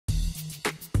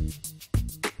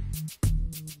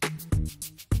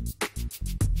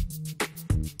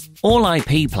All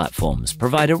IP platforms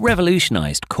provide a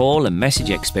revolutionized call and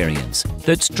message experience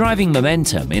that's driving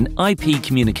momentum in IP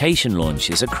communication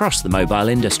launches across the mobile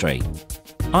industry.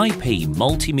 IP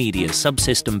multimedia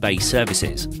subsystem-based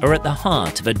services are at the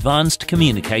heart of advanced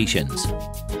communications.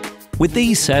 With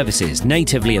these services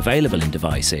natively available in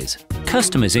devices,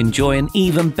 customers enjoy an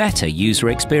even better user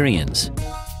experience.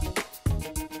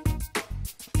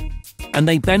 And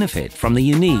they benefit from the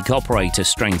unique operator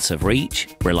strengths of reach,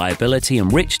 reliability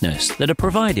and richness that are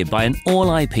provided by an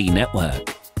all-IP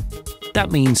network. That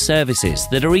means services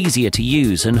that are easier to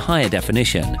use and higher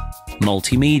definition,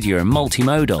 multimedia and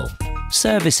multimodal,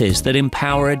 services that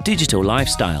empower a digital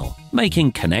lifestyle,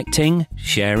 making connecting,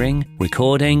 sharing,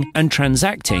 recording and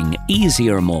transacting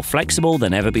easier and more flexible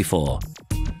than ever before.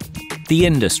 The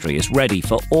industry is ready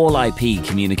for all IP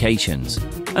communications,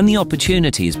 and the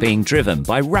opportunity is being driven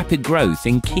by rapid growth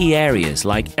in key areas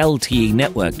like LTE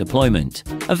network deployment,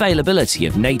 availability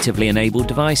of natively enabled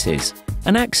devices,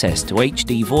 and access to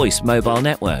HD voice mobile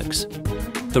networks.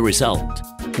 The result: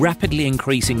 rapidly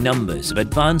increasing numbers of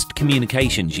advanced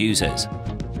communications users.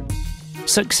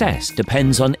 Success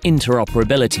depends on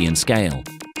interoperability and scale.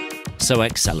 So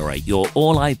accelerate your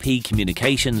all-IP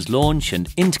communications launch and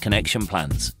interconnection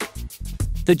plans.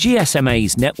 The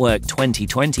GSMA's Network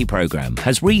 2020 program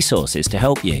has resources to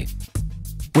help you.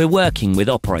 We're working with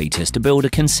operators to build a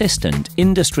consistent,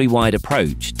 industry-wide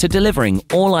approach to delivering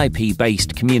all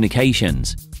IP-based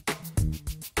communications.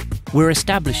 We're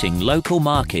establishing local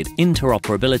market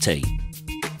interoperability.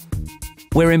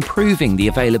 We're improving the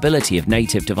availability of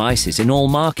native devices in all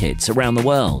markets around the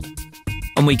world.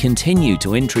 And we continue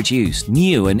to introduce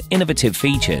new and innovative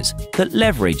features that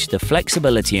leverage the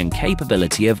flexibility and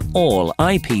capability of all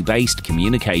IP-based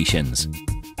communications.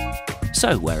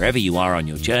 So wherever you are on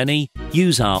your journey,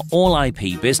 use our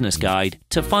All-IP Business Guide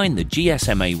to find the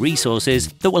GSMA resources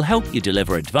that will help you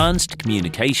deliver advanced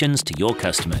communications to your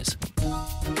customers.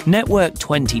 Network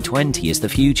 2020 is the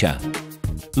future.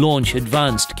 Launch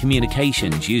advanced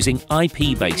communications using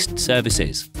IP-based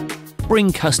services.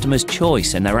 Bring customers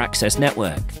choice in their access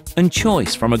network and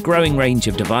choice from a growing range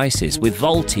of devices with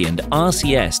VoLTE and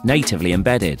RCS natively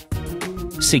embedded.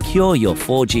 Secure your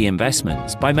 4G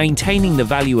investments by maintaining the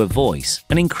value of voice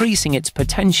and increasing its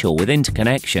potential with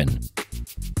interconnection.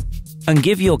 And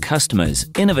give your customers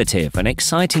innovative and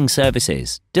exciting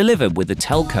services delivered with the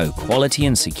telco quality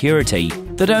and security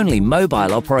that only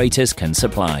mobile operators can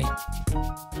supply.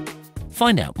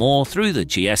 Find out more through the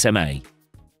GSMA.